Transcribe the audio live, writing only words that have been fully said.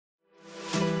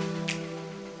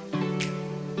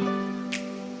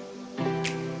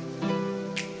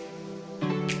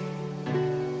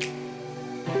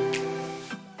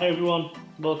everyone,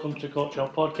 welcome to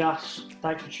CoachHelp Podcast.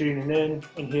 Thanks for tuning in,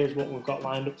 and here's what we've got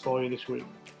lined up for you this week.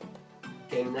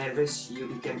 Became nervous,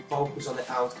 you can focus on the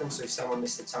outcome. So if someone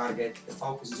missed the target, the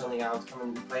focus is on the outcome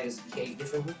and the players behave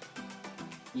differently.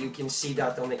 You can see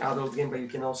that on the adult game, but you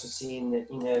can also see in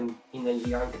a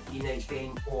young teenage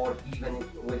game, or even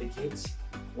with the kids,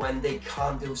 when they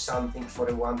can't do something for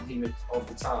a one period of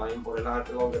the time or a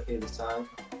longer period of time,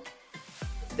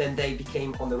 then they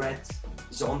became on the red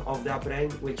zone of their brain,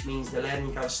 which means the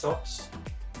learning curve stops.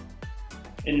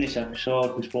 In this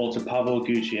episode, we spoke to Pawel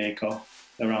Guziejko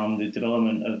around the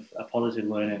development of a positive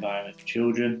learning environment for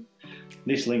children.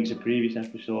 This links to previous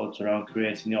episodes around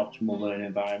creating the optimal learning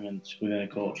environment within a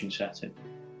coaching setting.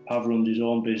 Pav runs his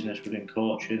own business within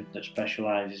coaching that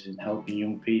specialises in helping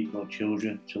young people or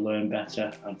children to learn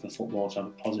better and for football to have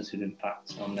a positive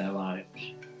impact on their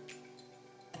lives.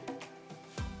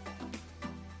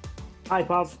 Hi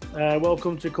Pav,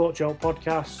 welcome to CoachHelp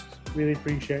Podcast. Really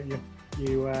appreciate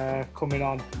you coming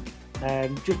on.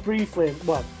 Just briefly,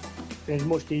 well, in as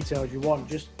much detail as you want,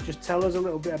 just tell us a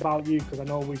little bit about you, because I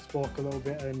know we spoke a little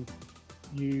bit and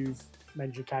you've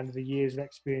mentioned kind of the years of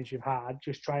experience you've had.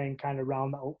 Just try and kind of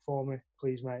round that up for me,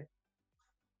 please, mate.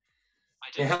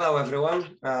 Hello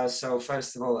everyone. So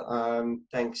first of all,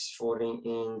 thanks for the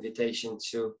invitation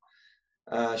to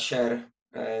share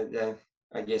the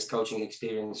coaching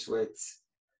experience with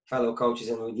fellow coaches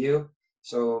and with you.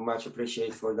 So much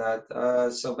appreciated for that.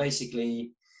 So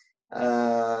basically,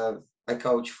 I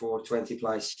coach for 20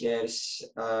 plus years,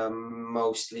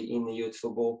 mostly in the youth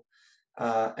football,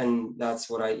 and that's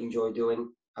what I enjoy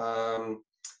doing.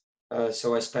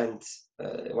 So I spent,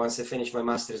 once I finished my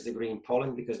master's degree in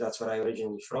Poland, because that's where I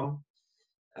originally from,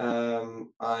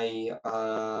 I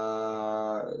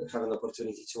have an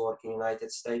opportunity to work in the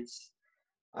United States,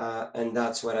 and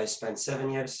that's where I spent 7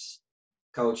 years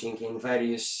coaching in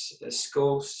various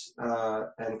schools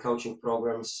and coaching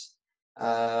programs.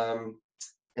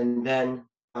 And then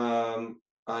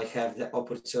I have the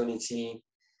opportunity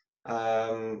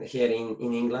here in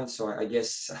England. So I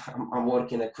guess I'm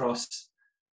working across,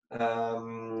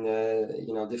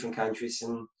 different countries.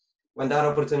 And when that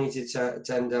opportunity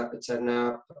turned up,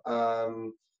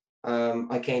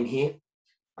 I came here,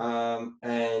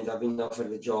 and I've been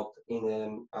offered a job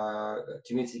in a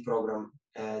community program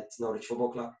at Norwich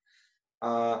Football Club.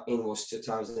 It was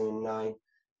 2009.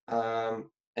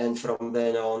 And from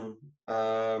then on,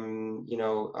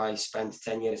 I spent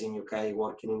 10 years in UK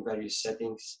working in various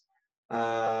settings.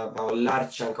 A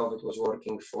large chunk of it was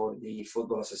working for the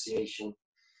Football Association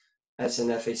as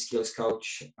an FA skills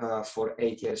coach for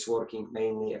 8 years, working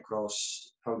mainly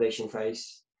across foundation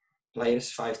phase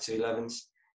players, 5 to 11s,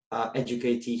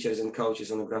 educate teachers and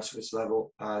coaches on the grassroots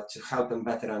level to help them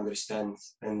better understand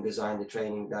and design the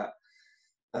training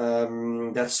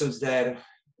that suits the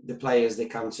players. They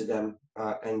come to them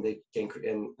and they can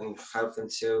and help them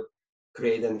to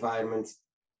create an environment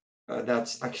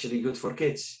that's actually good for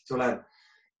kids to learn.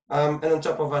 And on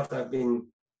top of that, I've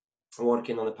been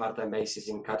working on a part-time basis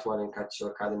in Cat 1 and Cat 2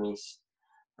 academies,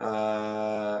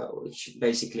 which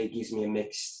basically gives me a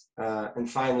mix. And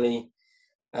finally,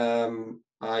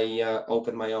 I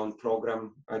opened my own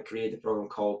program. I created a program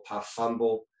called Path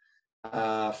Fumble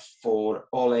for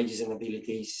all ages and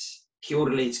abilities.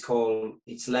 Purely,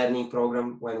 it's learning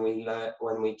program when we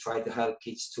try to help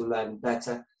kids to learn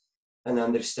better and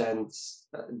understand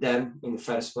them in the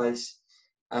first place.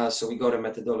 So we got a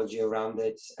methodology around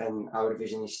it, and our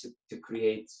vision is to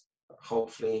create,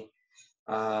 hopefully,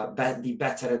 be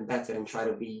better and better, and try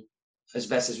to be as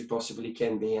best as we possibly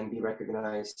can be, and be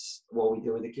recognized what we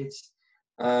do with the kids.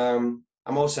 I'm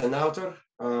also an author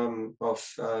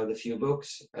of the few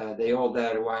books. They all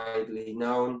are widely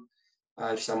known.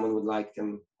 If someone would like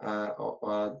them,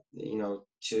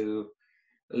 to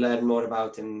learn more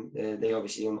about them, they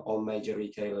obviously on all major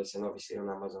retailers and obviously on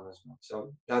Amazon as well.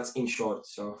 So that's in short.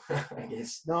 So I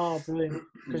guess. No, brilliant.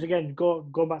 Because again,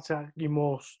 go back to your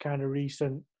most kind of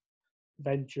recent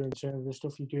venture in terms of the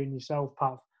stuff you're doing yourself,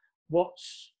 Pav.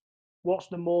 What's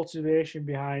the motivation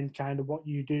behind kind of what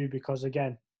you do? Because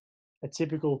again, a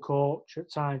typical coach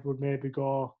at times would maybe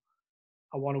go,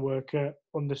 I want to work at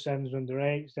under 7s, under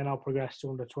 8s, then I'll progress to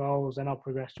under 12s, then I'll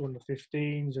progress to under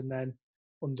 15s, and then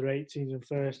under 18s and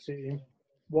first team.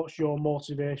 What's your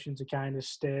motivation to kind of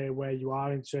stay where you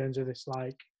are in terms of this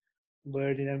like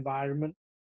learning environment?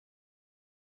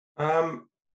 I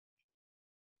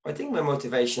think my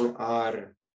motivation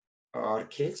are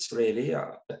kids, really.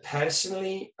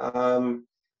 Personally, to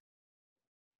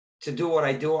do what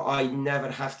I do, I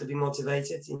never have to be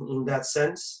motivated in that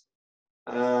sense.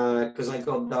 Because I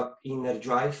got that inner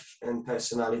drive and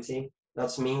personality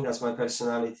That's me. That's my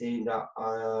personality. That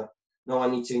no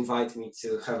one needs to invite me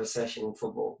to have a session in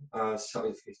football.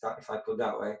 So if I put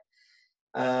that way,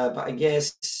 but I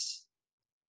guess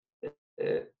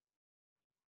uh,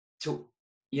 to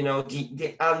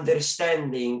the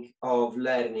understanding of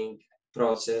learning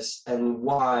process and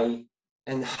why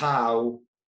and how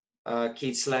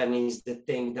kids learning is the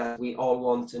thing that we all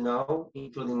want to know,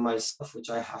 including myself, which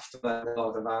I have to learn a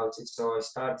lot about it. So I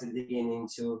started digging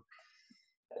into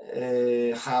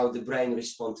how the brain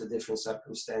responds to different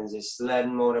circumstances,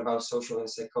 learn more about social and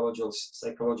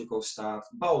psychological stuff,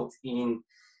 both in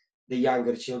the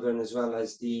younger children as well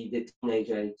as the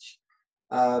teenage age.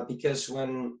 Because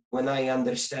when I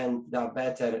understand that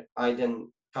better, I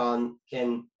then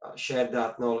can share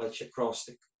that knowledge across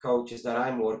the coaches that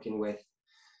I'm working with,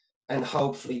 and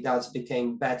hopefully that's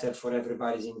became better for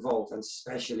everybody's involved, and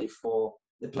especially for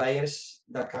the players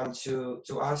that come to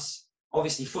us.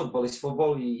 Obviously, football is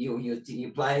football.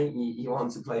 You play. You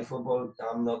want to play football.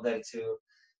 I'm not there to,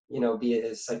 be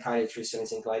a psychiatrist or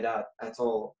anything like that at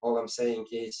all. All I'm saying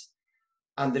is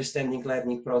understanding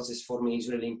learning process for me is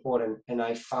really important, and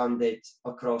I found it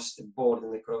across the board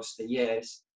and across the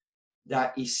years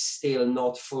that is still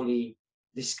not fully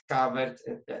discovered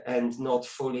and not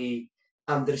fully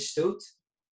understood.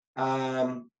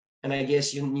 And I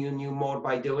guess you knew more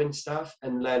by doing stuff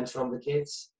and learn from the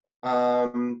kids.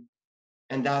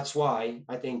 And that's why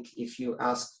I think if you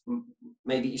ask,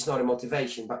 maybe it's not a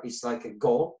motivation, but it's like a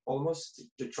goal almost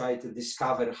to try to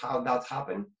discover how that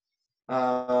happened.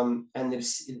 And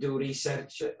do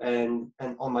research and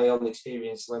on my own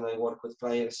experience when I work with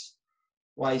players.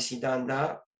 Why is he done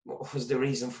that? What was the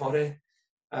reason for it?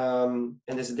 And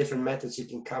there's a different methods you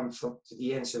can come to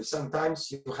the answer.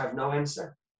 Sometimes you have no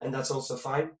answer, and that's also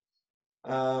fine.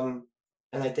 And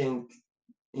I think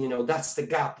that's the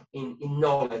gap in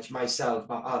knowledge myself,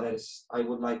 but others I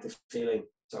would like to fill in.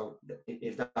 So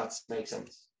if that makes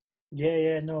sense.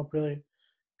 Yeah, no, brilliant.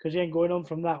 Because again, going on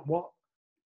from that,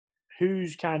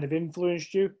 who's kind of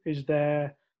influenced you? Is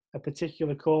there a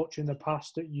particular coach in the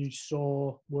past that you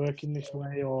saw working this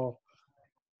way, or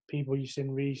people you've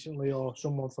seen recently, or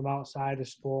someone from outside of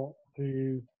sport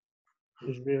who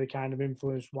has really kind of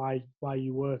influenced why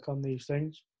you work on these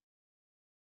things?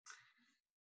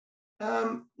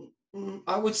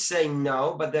 I would say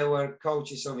no, but there were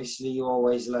coaches obviously you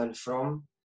always learn from.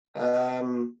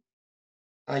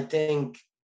 I think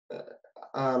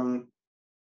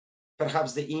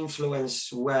perhaps the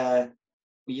influence where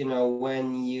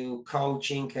when you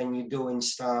coaching and you doing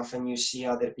stuff and you see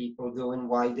other people doing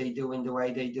why they doing the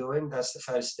way they doing, that's the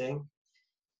first thing,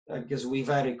 because we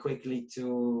very quickly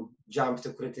to jump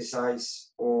to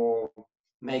criticize or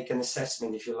make an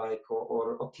assessment, if you like,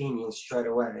 or opinions straight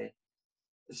away.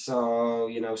 So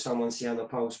someone see on the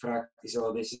post practice,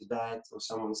 oh, this is bad, or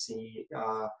someone see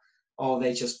oh,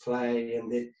 they just play.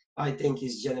 And I think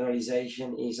his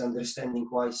generalization is understanding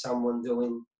why someone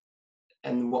doing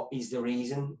and what is the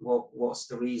reason, what's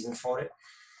the reason for it.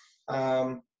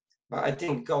 But I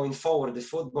think going forward, the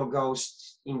football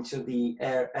goes into the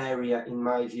area, in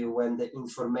my view, when the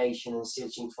information and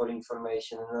searching for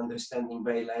information and understanding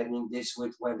brain learning, this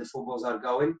with where the footballs are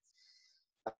going.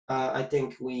 I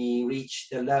think we reach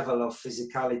the level of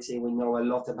physicality. We know a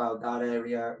lot about that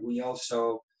area. We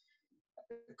also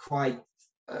quite,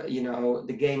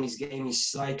 the game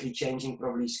is slightly changing.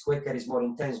 Probably it's quicker, it's more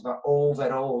intense, but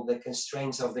overall the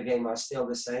constraints of the game are still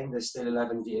the same. There's still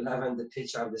 11v11. The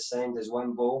pitch are the same. There's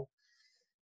one ball.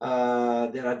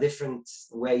 There are different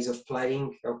ways of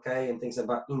playing, okay, and things like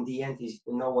that. But in the end,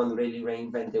 no one really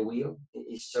reinvent the wheel.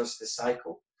 It's just a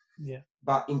cycle. Yeah.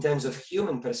 But in terms of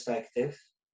human perspective,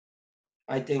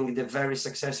 I think the very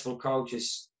successful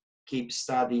coaches keep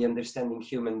study understanding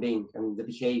human being and the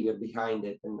behavior behind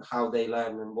it and how they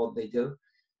learn and what they do.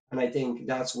 And I think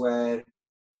that's where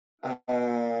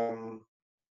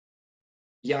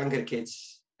younger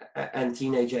kids and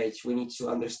teenage age, we need to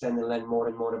understand and learn more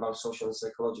and more about social and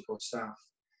psychological stuff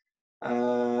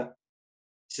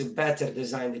to better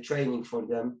design the training for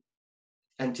them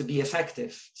and to be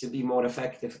more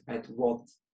effective at what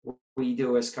we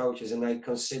do as coaches. And I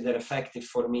consider effective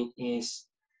for me is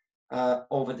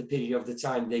over the period of the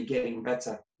time they're getting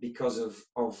better because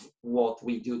of what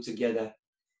we do together,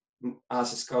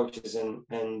 us as coaches and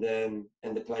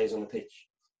the players on the pitch.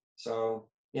 So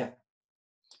yeah.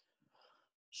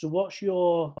 So what's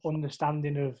your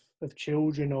understanding of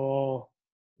children or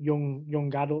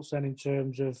young adults then, in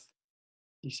terms of,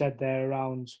 you said there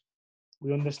around,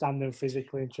 we understand them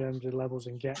physically in terms of levels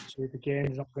and get to, the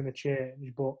game's not going to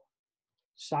change, but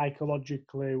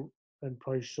psychologically and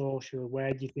probably socially,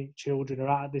 where do you think children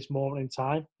are at this moment in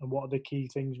time, and what are the key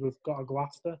things we've got to go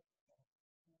after?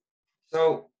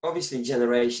 So obviously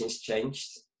generations changed,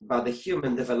 but the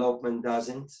human development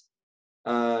doesn't.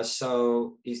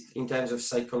 So in terms of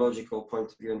psychological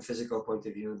point of view and physical point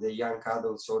of view, the young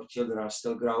adults or children are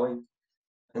still growing,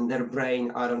 and their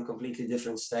brain are on completely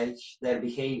different stage. Their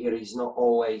behavior is not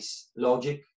always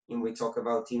logic. When we talk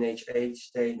about teenage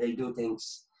age, they do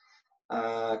things,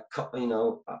 ad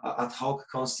hoc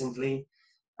constantly.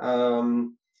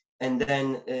 And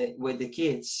then with the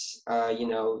kids,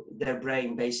 their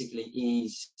brain basically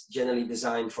is generally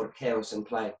designed for chaos and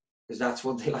play, because that's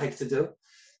what they like to do.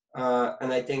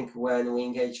 And I think when we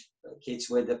engage kids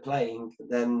with the playing,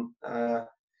 then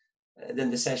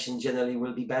the session generally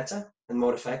will be better and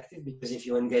more effective, because if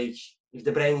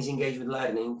the brain is engaged with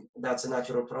learning, that's a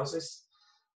natural process.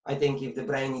 I think if the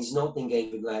brain is not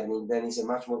engaged with learning, then it's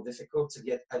much more difficult to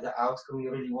get at the outcome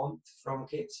you really want from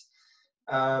kids.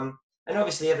 And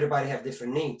obviously everybody have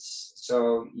different needs,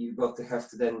 so you've got to have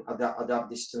to then adapt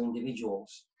this to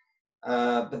individuals.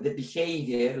 But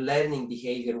the learning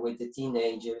behavior with the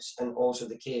teenagers and also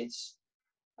the kids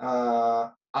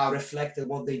are reflected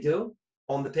what they do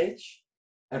on the pitch,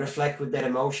 and reflect with their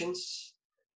emotions.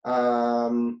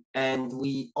 And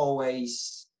we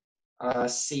always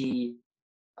see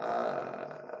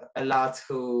a lad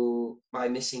who by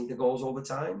missing the goals all the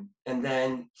time, and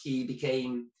then he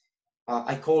became,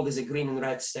 I call this a green and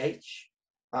red stage.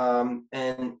 And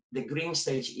the green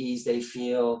stage is they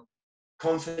feel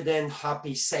confident,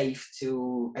 happy, safe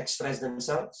to express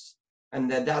themselves. And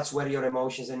that's where your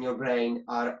emotions and your brain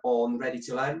are on ready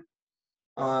to learn.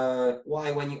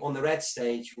 Why, when you're on the red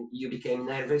stage, you became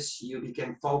nervous, you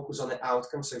became focused on the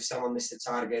outcome. So if someone missed a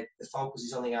target, the focus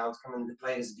is on the outcome and the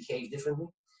players behave differently.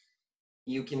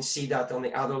 You can see that on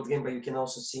the adult game, but you can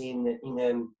also see in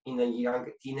a young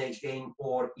teenage game,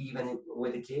 or even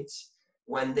with the kids,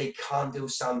 when they can't do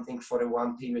something for a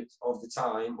one period of the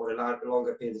time or a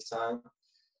longer period of time,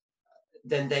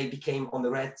 then they became on the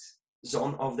red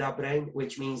zone of their brain,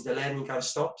 which means the learning curve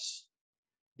stops,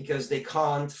 because they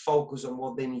can't focus on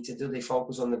what they need to do. They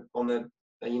focus on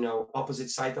the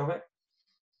opposite side of it.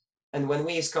 And when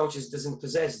we as coaches doesn't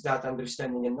possess that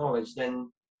understanding and knowledge,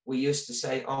 then we used to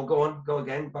say, oh, go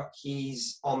again, but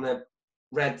he's on the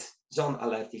red zone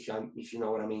alert, if you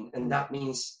know what I mean. And that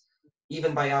means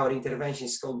even by our intervention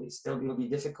school, it still will be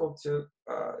difficult to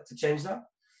change that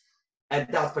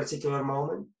at that particular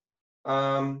moment.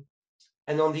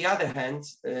 And on the other hand,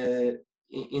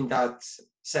 in that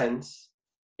sense,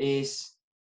 is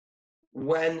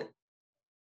when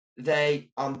they,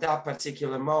 on that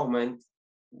particular moment,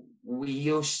 we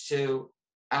used to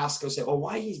ask ourselves, oh,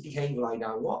 why he's behaving like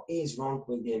that? What is wrong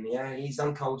with him? Yeah, he's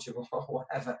uncoachable or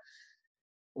whatever,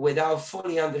 without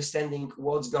fully understanding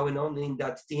what's going on in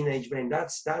that teenage brain.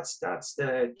 That's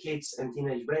the kids and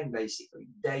teenage brain, basically.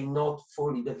 They not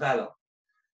fully develop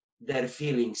their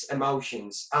feelings,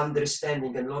 emotions,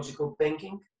 understanding, and logical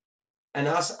thinking. And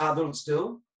us adults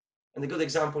do. And a good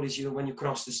example is when you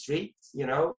cross the street,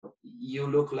 you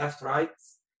look left, right.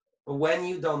 But when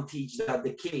you don't teach that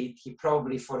the kid, he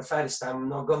probably for the first time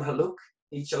not gonna look,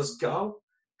 he just go,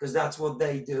 because that's what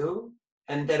they do.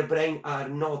 And their brain are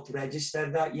not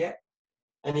registered that yet.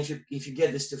 And if you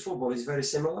get this to football, it's very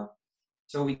similar.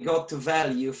 So we got to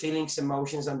value feelings,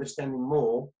 emotions, understanding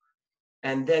more,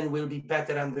 and then we'll be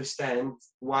better understand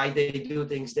why they do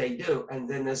things they do. And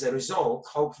then as a result,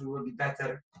 hopefully we'll be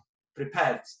better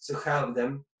prepared to help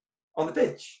them on the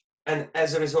pitch. And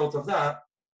as a result of that,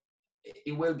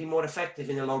 it will be more effective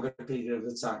in a longer period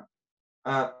of time.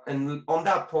 And on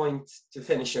that point, to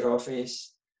finish it off,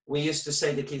 is we used to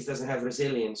say the kids doesn't have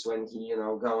resilience when he,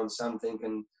 go on something,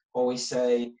 and always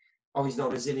say, oh, he's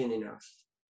not resilient enough.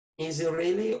 Is it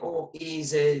really, or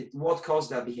is it what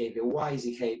caused that behavior? Why is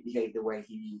he behave the way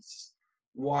he is?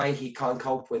 Why he can't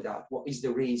cope with that? What is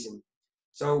the reason?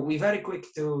 So we're very quick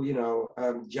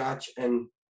to, judge and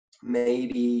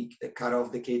maybe cut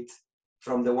off the kid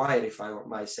from the wire, if I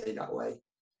might say that way,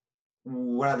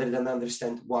 rather than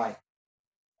understand why.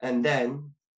 And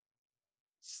then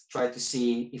try to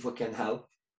see if we can help,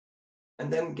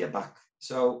 and then get back.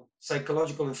 So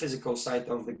psychological and physical side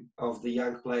of the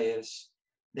young players,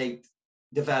 they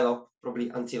develop probably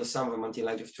some of them until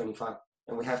age of 25.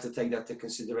 And we have to take that into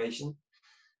consideration.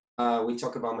 We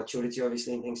talk about maturity,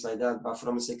 obviously, and things like that. But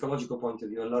from a psychological point of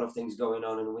view, a lot of things going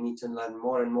on, and we need to learn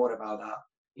more and more about that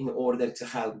in order to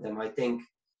help them. I think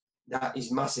that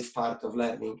is massive part of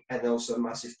learning, and also a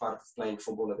massive part of playing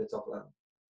football at the top level.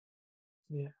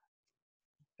 Yeah.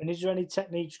 And is there any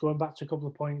techniques, going back to a couple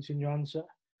of points in your answer,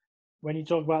 when you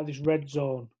talk about this red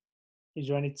zone, is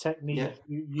there any technique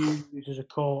you use as a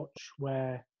coach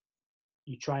where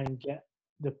you try and get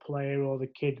the player or the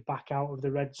kid back out of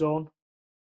the red zone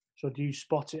So do you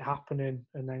spot it happening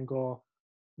and then go,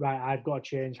 right, I've got to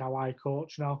change how I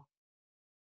coach now?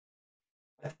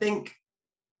 I think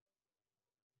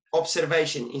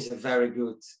observation is a very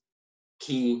good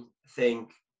key thing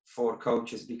for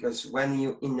coaches, because when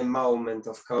you in the moment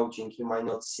of coaching, you might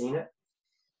not see it,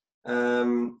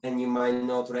 and you might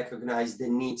not recognize the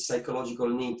need, psychological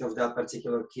need of that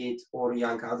particular kid or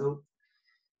young adult.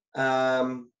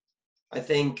 I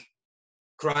think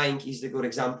crying is the good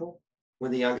example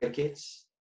with the younger kids.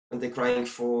 When they're crying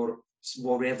for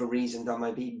whatever reason that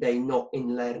might be, they're not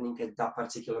in learning at that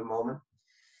particular moment.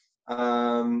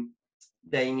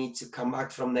 They need to come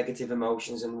back from negative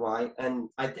emotions and why. And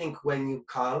I think when you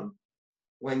calm,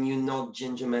 when you're not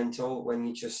judgmental, when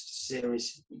you just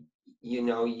serious,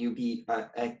 you be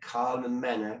a calm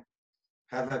manner,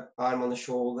 have an arm on the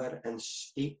shoulder and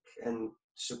speak and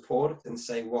support and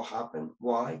say what happened,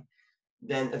 why.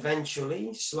 Then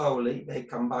eventually, slowly, they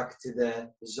come back to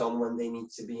the zone when they need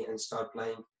to be and start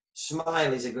playing.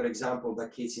 Smile is a good example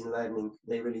that kids in learning,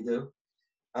 they really do.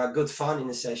 Good fun in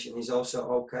a session is also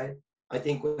okay. I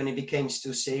think when it becomes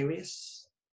too serious,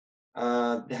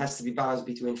 there has to be balance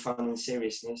between fun and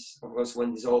seriousness. Of course,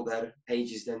 when there's older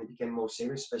ages, then it became more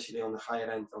serious, especially on the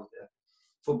higher end of the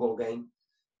football game.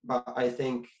 But I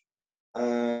think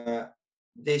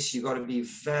this, you got to be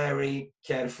very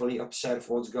carefully observe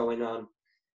what's going on,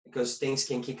 because things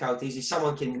can kick out easy.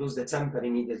 Someone can lose the temper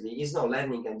immediately. He's not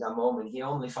learning at that moment. He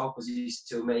only focuses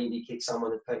to maybe kick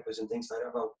someone at purpose and things like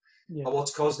that. But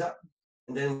what's caused that?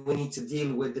 And then we need to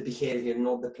deal with the behavior,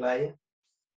 not the player,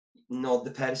 not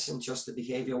the person, just the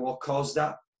behavior. What caused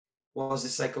that? Was the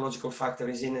psychological factor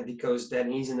is in it, because then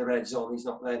he's in the red zone, he's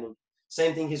not learning.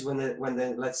 Same thing is when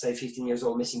the let's say 15 years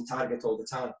old, missing target all the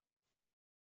time.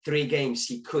 3 games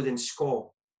he couldn't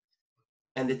score.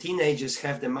 And the teenagers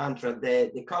have the mantra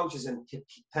that the coaches and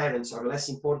parents are less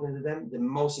important to them. The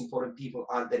most important people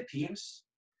are their peers,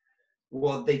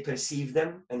 what they perceive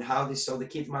them and how they, so the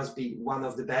kid must be one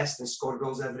of the best and score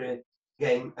goals every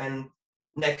game. And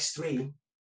next 3,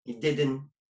 he didn't.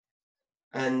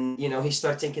 And, he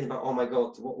started thinking about, oh my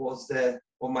God,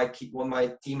 what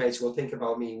my teammates will think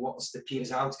about me? What's the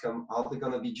peers' outcome? Are there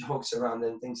going to be jokes around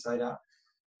and things like that?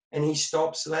 And he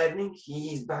stops learning.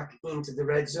 He's back into the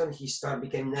red zone. He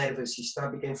became nervous. He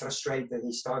became frustrated.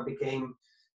 He became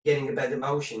getting bad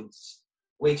emotions,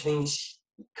 which means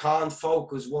he can't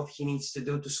focus what he needs to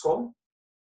do to score.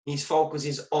 His focus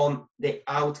is on the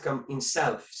outcome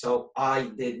itself. So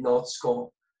I did not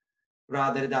score,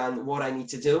 rather than what I need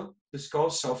to do to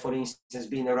score. So for instance,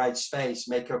 be in the right space,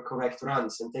 make a correct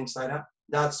runs and things like that.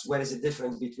 That's where is the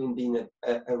difference between being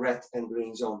a red and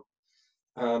green zone.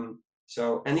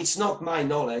 So, and it's not my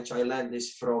knowledge. I learned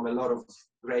this from a lot of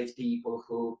great people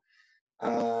who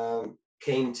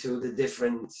came to the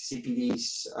different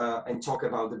CPDs and talk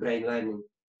about the brain learning.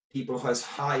 People who has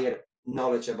higher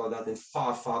knowledge about that and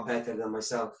far, far better than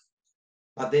myself.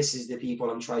 But this is the people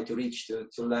I'm trying to reach to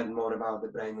learn more about the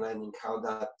brain learning, how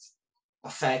that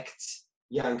affects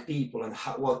young people, and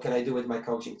what can I do with my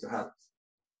coaching to help.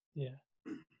 Yeah.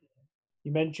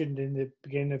 You mentioned in the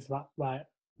beginning of that,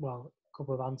 a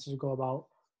couple of answers ago, about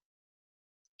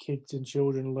kids and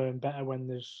children learn better when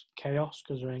there's chaos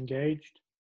because they're engaged.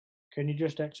 Can you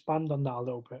just expand on that a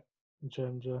little bit in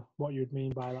terms of what you'd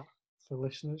mean by that for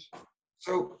listeners?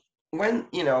 So when,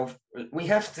 we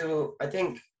have to, I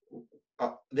think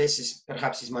this is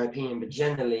perhaps my opinion, but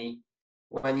generally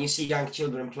when you see young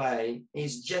children play,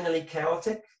 it's generally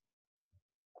chaotic,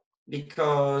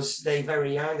 because they're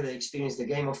very young, they experience the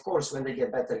game. Of course, when they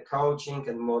get better coaching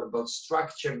and more about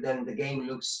structure, then the game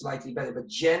looks slightly better. But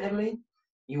generally,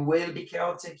 it will be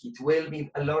chaotic. It will be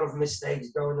a lot of mistakes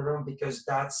going around, because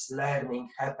that's learning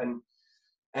happen.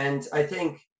 And I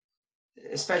think,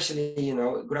 especially,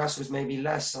 grassroots maybe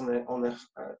less on the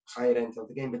higher end of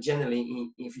the game, but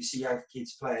generally, if you see young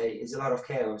kids play, it's a lot of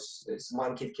chaos.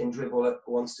 One kid can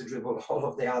wants to dribble all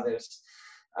of the others.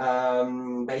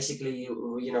 Basically,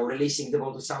 releasing the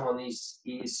ball to someone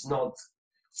is not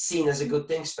seen as a good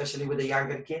thing, especially with the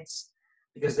younger kids,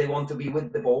 because they want to be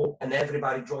with the ball and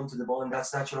everybody drawn to the ball, and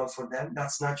that's natural for them.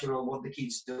 That's natural what the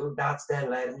kids do. That's their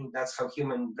learning. That's how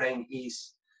human brain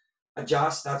is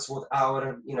adjust. That's what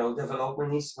our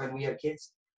development is when we are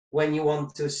kids. When you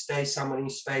want to stay someone in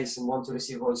space and want to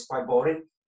receive ball, it's quite boring.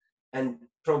 And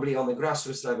probably on the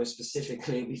grassroots level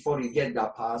specifically, before you get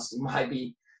that pass,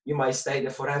 you might stay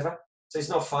there forever. So it's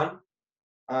not fun.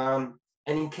 And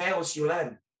in chaos, you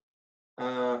learn.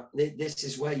 This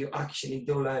is where you actually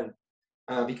do learn,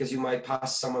 because you might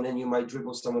pass someone and you might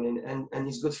dribble someone in, and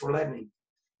it's good for learning,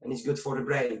 and it's good for the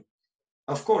brain.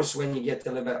 Of course, when you get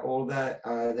a little bit older,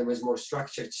 there was more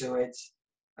structure to it.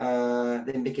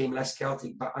 then became less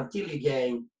chaotic. But until you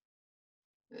gain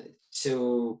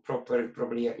to proper,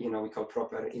 probably, we call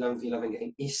proper 11v11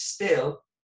 game, is still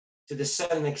to the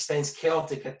certain extent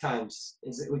chaotic at times.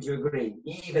 Would you agree?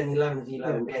 Even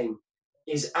 11v11 game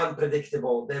is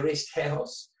unpredictable. There is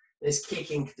chaos. There's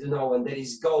kicking to no one. There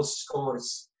is goal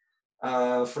scores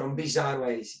from bizarre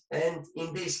ways. And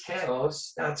in this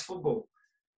chaos, that's football.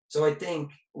 So I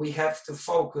think we have to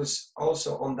focus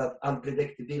also on that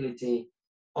unpredictability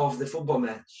of the football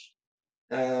match.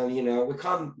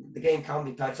 The game can't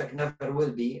be perfect, never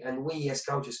will be, and we as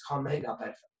coaches can't make that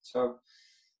perfect. So,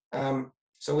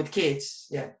 so with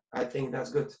kids, I think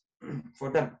that's good for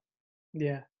them.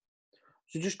 Yeah.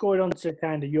 So just going on to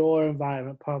kind of your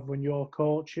environment, Pav, when you're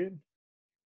coaching,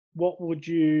 what would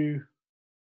you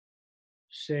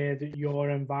say that your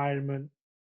environment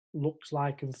looks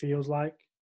like and feels like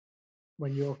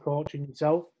when you're coaching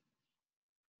yourself?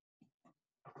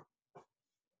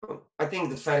 I think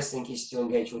the first thing is to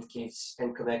engage with kids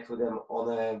and connect with them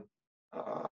on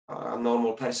a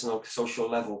normal, personal, social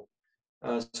level.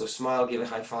 So smile, give a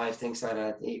high five, things like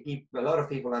that. A lot of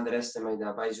people underestimate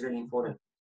that, but it's really important.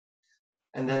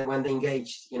 And then when they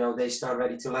engage, they start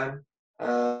ready to learn.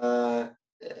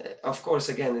 Of course,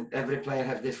 again, every player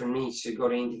has different needs. So you got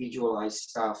to individualize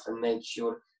stuff and make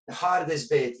sure. The hardest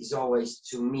bit is always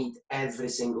to meet every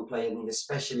single player need,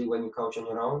 especially when you coach on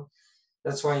your own.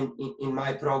 That's why in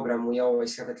my program, we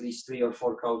always have at least 3 or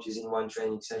 4 coaches in one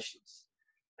training sessions.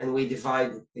 And we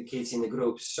divide the kids in the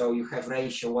groups. So you have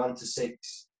ratio 1-6.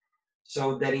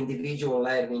 So that individual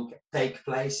learning take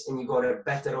place and you got a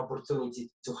better opportunity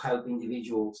to help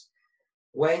individuals.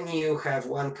 When you have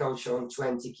one coach on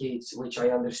 20 kids, which I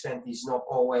understand is not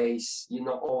always, you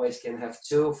not always can have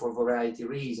 2 for variety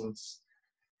reasons,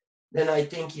 then I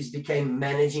think it's became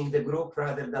managing the group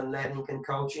rather than learning and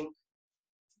coaching.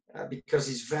 Because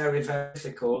it's very, very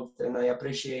difficult, and I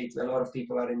appreciate a lot of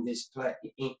people are in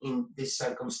this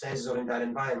circumstances or in that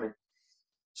environment.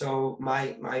 So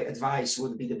my advice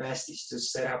would be the best is to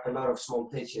set up a lot of small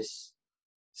pitches,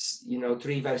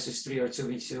 3 versus 3 or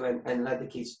 2v2, and let the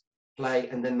kids play,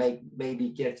 and then maybe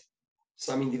get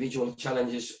some individual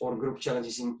challenges or group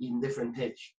challenges in different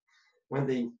pitch when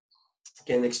they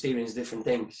can experience different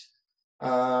things.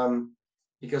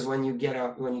 Because when you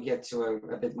get to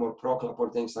a bit more pro club or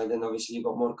things like that, obviously you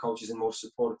got more coaches and more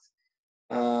support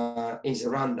is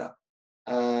around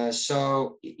that.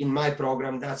 So in my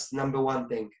program, that's number 1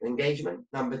 thing, engagement.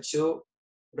 Number 2,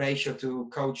 ratio to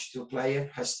coach to player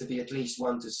has to be at least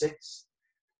 1-6.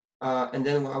 And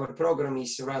then our program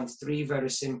is around 3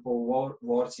 very simple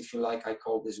words, if you like. I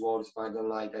call these words, but I don't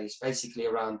like that. It's basically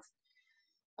around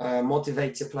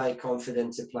motivate to play,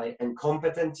 confident to play, and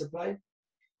competent to play.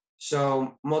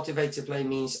 So motivate to play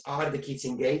means, are the kids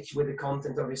engaged with the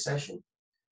content of your session?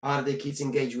 Are the kids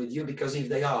engaged with you? Because if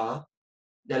they are,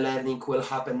 the learning will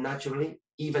happen naturally,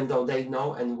 even though they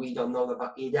know and we don't know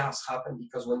that it does happen,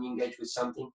 because when you engage with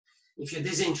something, if you're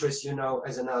disinterested,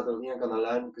 as an adult, you're not going to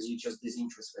learn because you're just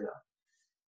disinterested with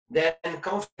that. Then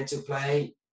confident to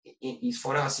play is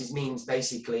for us, it means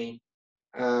basically,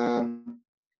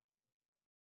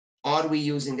 are we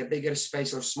using a bigger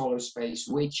space or smaller space?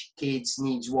 Which kids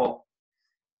needs what,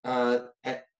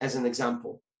 as an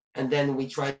example? And then we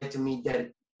try to meet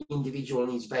their individual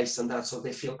needs based on that, so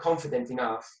they feel confident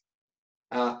enough.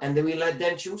 And then we let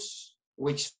them choose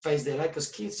which space they like, because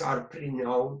kids are pretty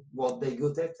know what they're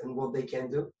good at and what they can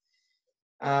do.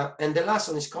 And the last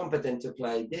one is competent to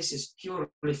play. This is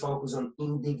purely focused on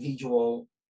individual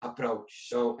approach.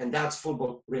 So, and that's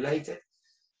football related.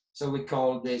 So we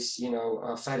call this,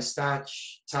 first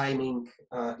touch, timing,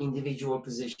 individual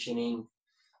positioning,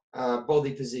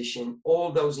 body position,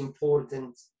 all those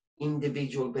important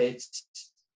individual bits,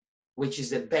 which is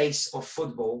the base of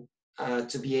football,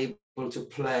 to be able to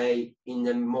play in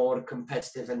a more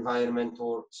competitive environment,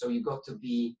 or so you got to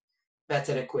be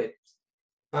better equipped.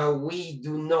 But we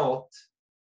do not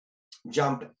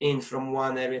jump in from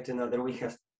one area to another. We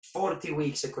have 40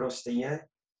 weeks across the year,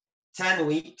 10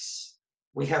 weeks.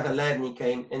 We have a learning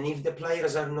game, and if the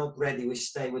players are not ready, we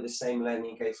stay with the same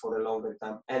learning game for a longer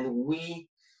time. And we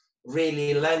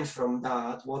really learn from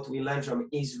that. What we learn from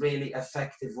is really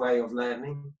effective way of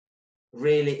learning,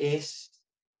 really is.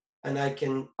 And I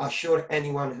can assure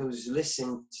anyone who's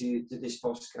listening to this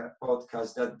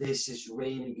podcast that this is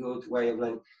really good way of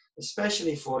learning,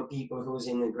 especially for people who's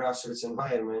in a grassroots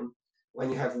environment. When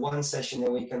you have 1 session a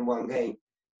week and 1 game,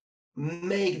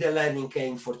 make the learning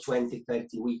game for 20,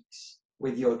 30 weeks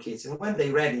with your kids. And when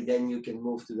they're ready, then you can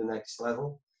move to the next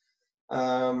level.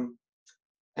 And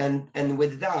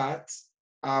with that,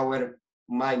 our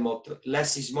my motto,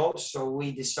 less is more. So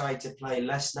we decide to play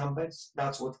less numbers.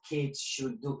 That's what kids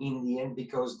should do in the end,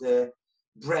 because the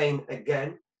brain,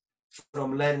 again,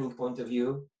 from learning point of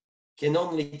view, can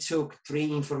only took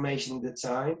 3 information at a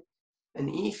time. And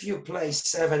if you play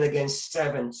 7 against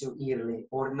 7 too early,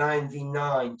 or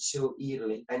 9v9 too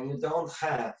early, and you don't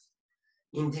have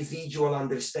individual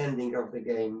understanding of the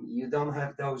game, you don't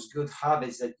have those good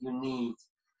habits that you need,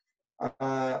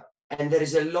 and there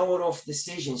is a lot of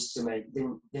decisions to make,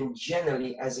 then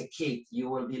generally as a kid you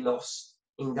will be lost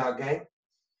in that game.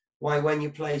 Why, when you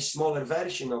play smaller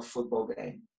version of football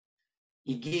game,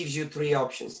 it gives you 3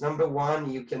 options. Number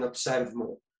 1, you can observe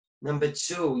more. Number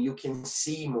 2, you can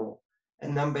see more.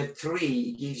 And number 3,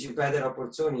 it gives you better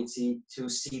opportunity to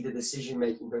see the decision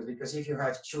making. Because if you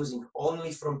have choosing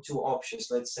only from 2 options,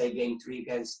 let's say game 3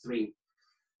 against 3,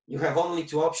 you have only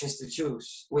 2 options to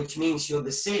choose, which means your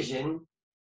decision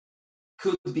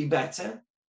could be better,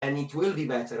 and it will be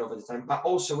better over the time, but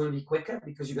also will be quicker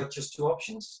because you got just 2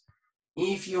 options.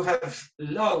 If you have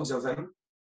loads of them,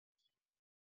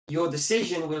 your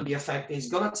decision will be affected. It's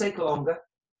going to take longer,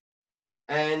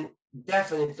 and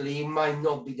definitely might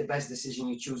not be the best decision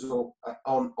you choose, or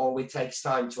it takes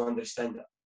time to understand that.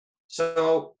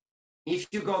 So if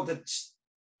you got the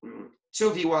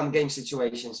 2v1 game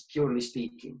situations, purely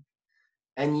speaking,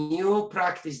 and you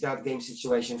practice that game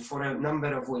situation for a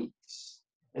number of weeks,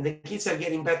 and the kids are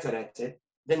getting better at it,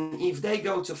 then if they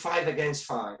go to 5 against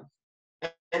 5,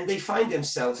 and they find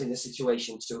themselves in a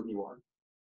situation 2v1,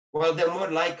 well, they more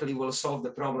likely will solve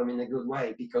the problem in a good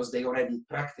way because they already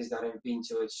practiced that and been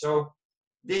to it. So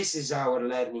this is our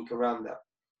learning around that.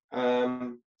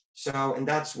 And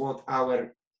that's what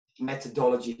our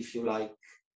methodology, if you like,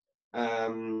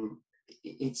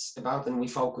 it's about, and we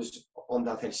focus on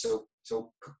that.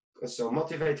 So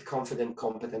motivate, confident,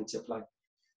 competent to apply.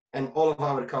 And all of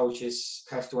our coaches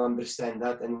have to understand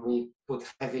that, and we put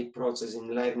heavy process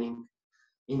in learning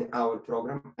in our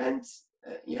program. And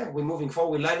we're moving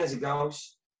forward. We learn as it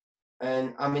goes,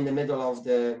 and I'm in the middle of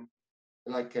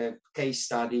a case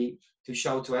study to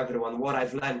show to everyone what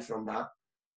I've learned from that,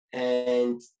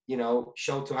 and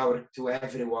show to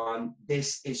everyone,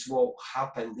 this is what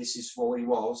happened, this is what it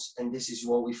was, and this is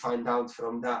what we find out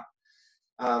from that,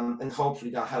 and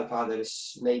hopefully that help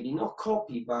others, maybe not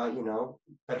copy, but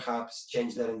perhaps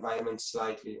change their environment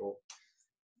slightly or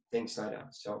things like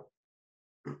that. So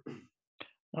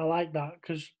I like that,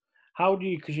 because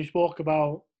you spoke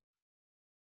about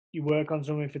you work on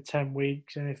something for 10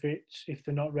 weeks, and if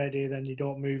they're not ready, then you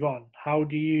don't move on. How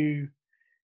do you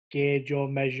gauge or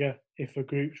measure if a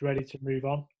group's ready to move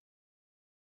on?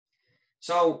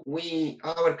 So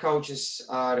our coaches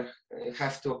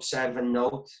have to observe and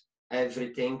note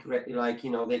everything. Like,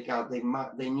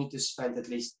 they need to spend at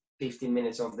least 15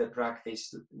 minutes of their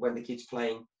practice when the kids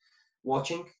playing,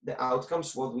 watching the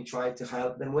outcomes, what we try to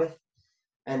help them with.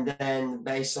 And then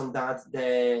based on that,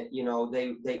 they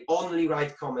only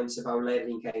write comments about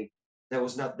learning aid.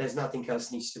 There's nothing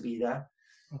else needs to be there.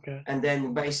 Okay. And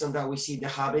then based on that, we see the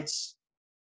habits,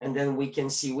 and then we can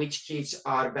see which kids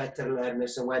are better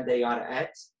learners and where they are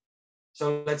at.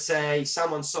 So let's say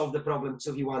someone solved the problem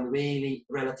 2v1 really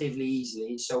relatively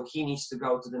easily, so he needs to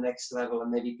go to the next level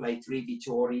and maybe play 3v2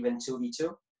 or even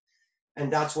 2v2.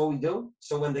 And that's what we do.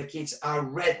 So when the kids are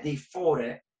ready for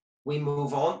it, we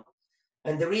move on.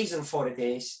 And the reason for it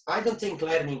is, I don't think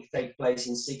learning takes place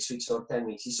in 6 weeks or 10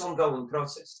 weeks. It's an ongoing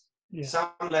process. Yeah. Some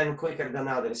learn quicker than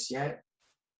others, yeah?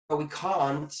 But we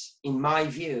can't, in my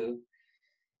view,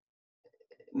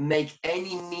 make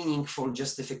any meaningful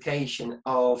justification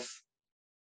of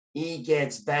he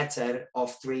gets better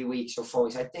of 3 weeks or 4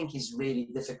 weeks. I think it's really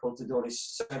difficult to do.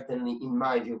 It's certainly, in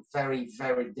my view, very,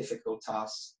 very difficult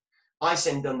task. I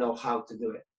simply don't know how to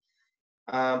do it.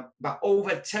 But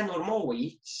over 10 or more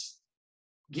weeks,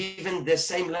 given the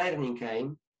same learning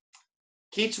game,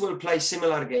 kids will play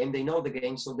similar game. They know the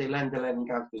game, so they learn the learning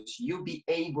outputs. You'll be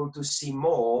able to see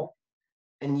more,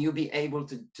 and you'll be able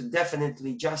to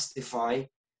definitely justify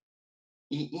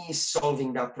he is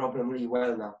solving that problem really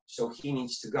well now. So he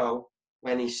needs to go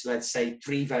when he's, let's say,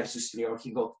 3 versus 3, or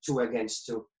he got 2 against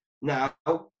 2. Now,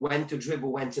 when to dribble,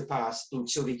 when to pass in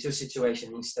 2v2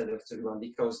 situation instead of 2v1,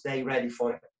 because they're ready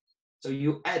for it. So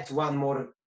you add one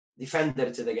more defender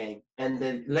to the game, and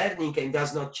the learning game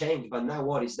does not change. But now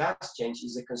what does change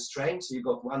is the constraint. So you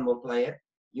got one more player.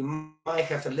 You might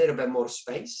have a little bit more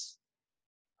space.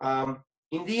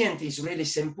 In the end, it's really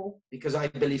simple, because I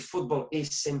believe football is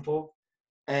simple.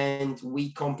 And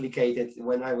we complicate it.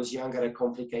 When I was younger, I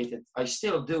complicated. I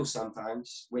still do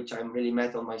sometimes, which I'm really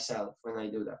mad on myself when I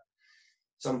do that.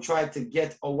 So I'm trying to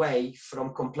get away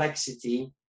from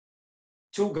complexity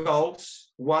 2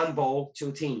 goals, 1 ball,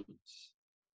 2 teams.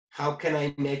 How can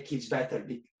I make kids better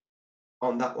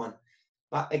on that one?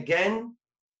 But again,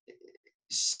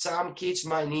 some kids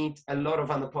might need a lot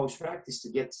of unopposed practice to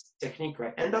get technique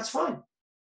right, and that's fine.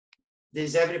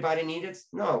 Does everybody need it?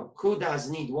 No. Who does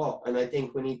need what? And I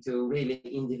think we need to really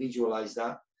individualize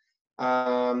that,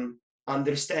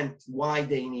 understand why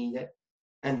they need it,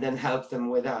 and then help them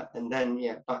with that. And then,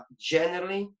 yeah, but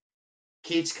generally,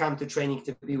 kids come to training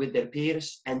to be with their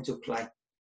peers and to play.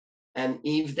 And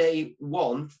if they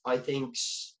won't, I think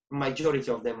majority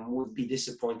of them would be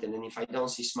disappointed. And if I don't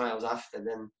see smiles after,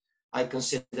 then I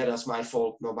consider that's my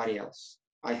fault, nobody else.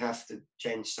 I have to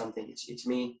change something. It's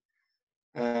me.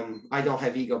 I don't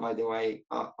have ego, by the way.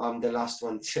 I'm the last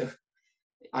one to.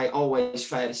 I always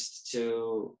first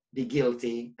to be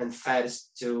guilty and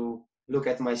first to look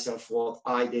at myself what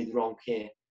I did wrong here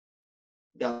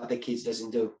that the kids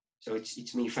doesn't do. So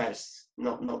it's me first,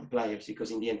 not the players,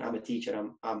 because in the end I'm a teacher.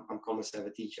 I'm called myself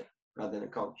a teacher rather than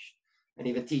a coach. And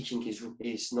if the teaching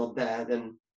is not there,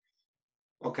 then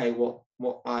okay, what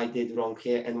I did wrong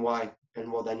here and why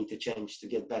and what I need to change to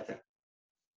get better.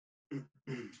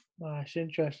 It's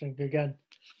interesting. Again,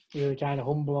 really kind of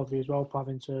humble of you as well, Pav,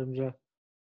 in terms of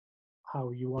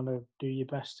how you want to do your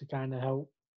best to kind of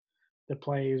help the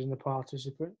players and the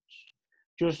participants.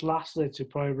 Just lastly, to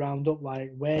probably round up,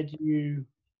 like, where do you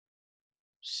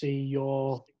see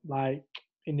your like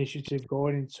initiative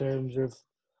going in terms of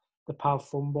the Pav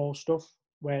Funball stuff?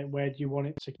 Where do you want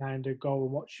it to kind of go,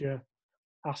 and what's your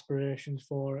aspirations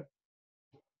for it?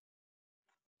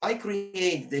 I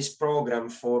create this program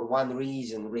for one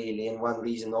reason, really, and one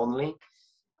reason only,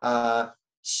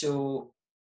 to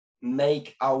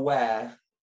make aware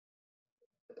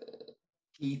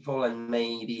people and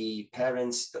maybe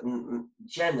parents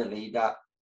generally that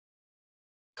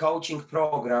coaching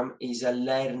program is a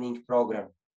learning program.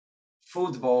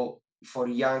 Football for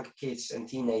young kids and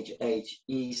teenage age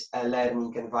is a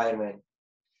learning environment.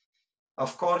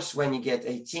 Of course, when you get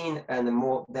 18 and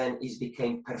more, then it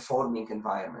became performing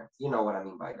environment. You know what I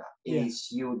mean by that? Yeah.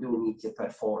 Is you do need to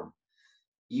perform.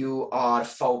 You are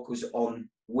focused on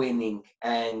winning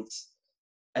and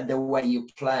the way you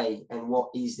play and what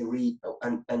is the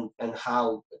and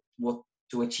how what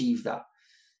to achieve that.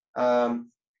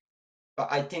 But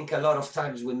I think a lot of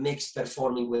times we mix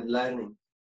performing with learning.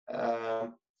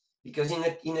 Because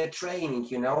in a training,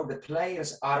 you know, the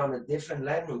players are on a different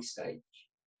learning stage.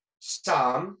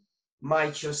 Some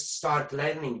might just start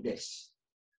learning this.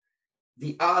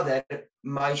 The other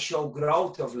might show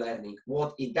growth of learning.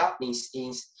 That means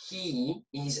is he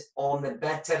is on a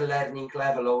better learning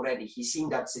level already. He's seen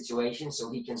that situation,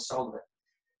 so he can solve it.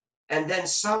 And then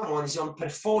someone is on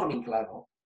performing level.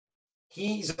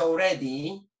 He's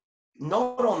already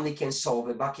not only can solve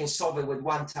it, but can solve it with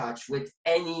one touch, with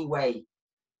any way.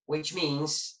 Which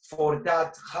means for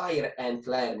that higher end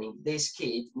learning, this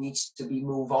kid needs to be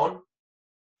move on.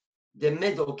 The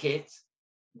middle kid,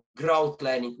 growth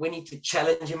learning, we need to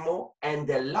challenge him more. And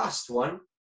the last one,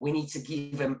 we need to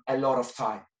give him a lot of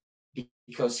time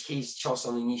because he's just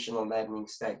on initial learning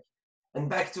stage. And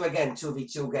back to, again,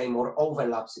 2v2 game or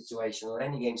overlap situation or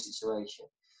any game situation.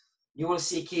 You will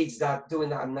see kids that doing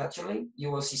that naturally.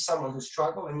 You will see someone who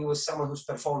struggle and you will see someone who's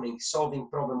performing, solving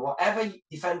problem. Whatever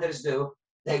defenders do,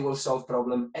 they will solve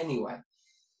problem anyway.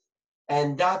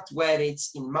 And that's where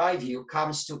it's, in my view,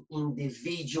 comes to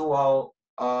individual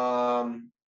plan.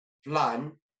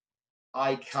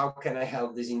 How can I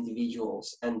help these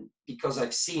individuals? And because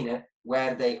I've seen it,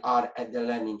 where they are at the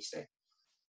learning stage.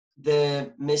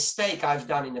 The mistake I've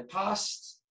done in the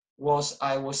past was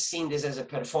I was seeing this as a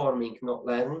performing, not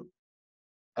learning.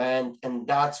 And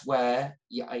that's where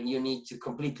you need to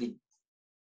completely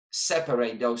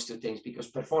separate those two things, because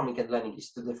performing and learning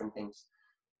is two different things.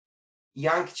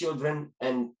 Young children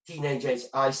and teenagers,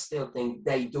 I still think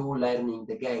they do learning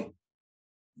the game.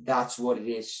 That's what it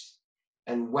is.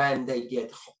 And when they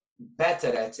get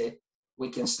better at it, we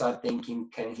can start thinking,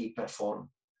 can he perform?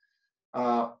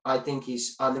 I think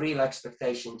it's unreal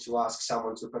expectation to ask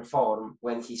someone to perform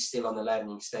when he's still on the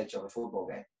learning stage of a football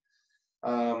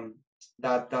game.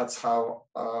 That's how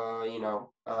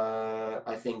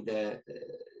I think the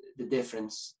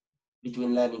difference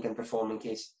between learning and performing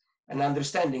is, and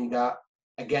understanding that,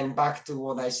 again, back to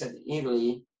what I said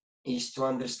earlier, is to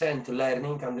understand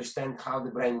learning, understand how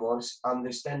the brain works,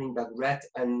 understanding that red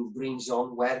and green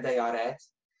zone, where they are at,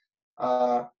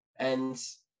 and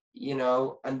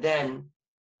then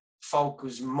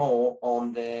focus more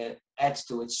on the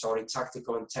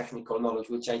tactical and technical knowledge,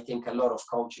 which I think a lot of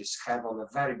coaches have on a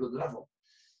very good level.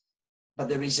 But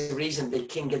there is a reason they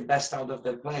can get best out of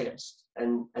their players.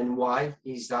 And why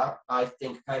is that? I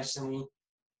think personally,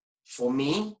 for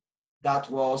me, that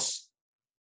was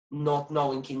not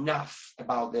knowing enough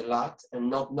about the lad and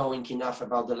not knowing enough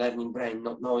about the learning brain,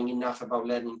 not knowing enough about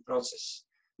learning process,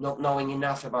 not knowing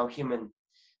enough about human,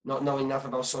 not knowing enough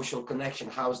about social connection.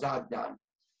 How's that done?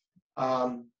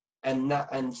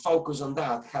 And focus on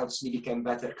that helps me become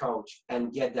better coach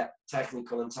and get that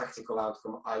technical and tactical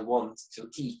outcome I want to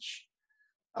teach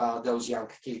those young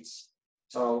kids.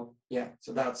 So yeah,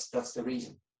 so that's the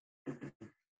reason.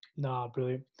 No,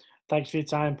 brilliant. Thanks for your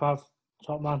time, Pav.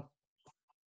 Top man.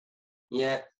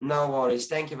 Yeah, no worries.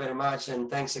 Thank you very much, and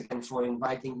thanks again for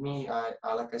inviting me.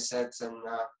 Like I said, and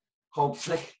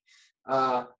hopefully,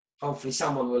 hopefully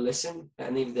someone will listen,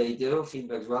 and if they do,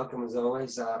 feedback's welcome as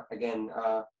always. Again,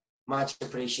 much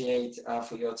appreciate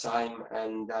for your time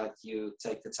and that you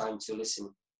take the time to listen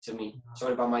to me.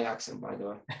 Sorry about my accent, by the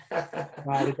way.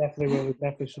 Right, we definitely will.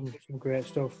 Definitely some great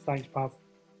stuff. Thanks, Pav.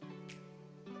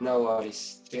 No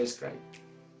worries. Cheers, Craig.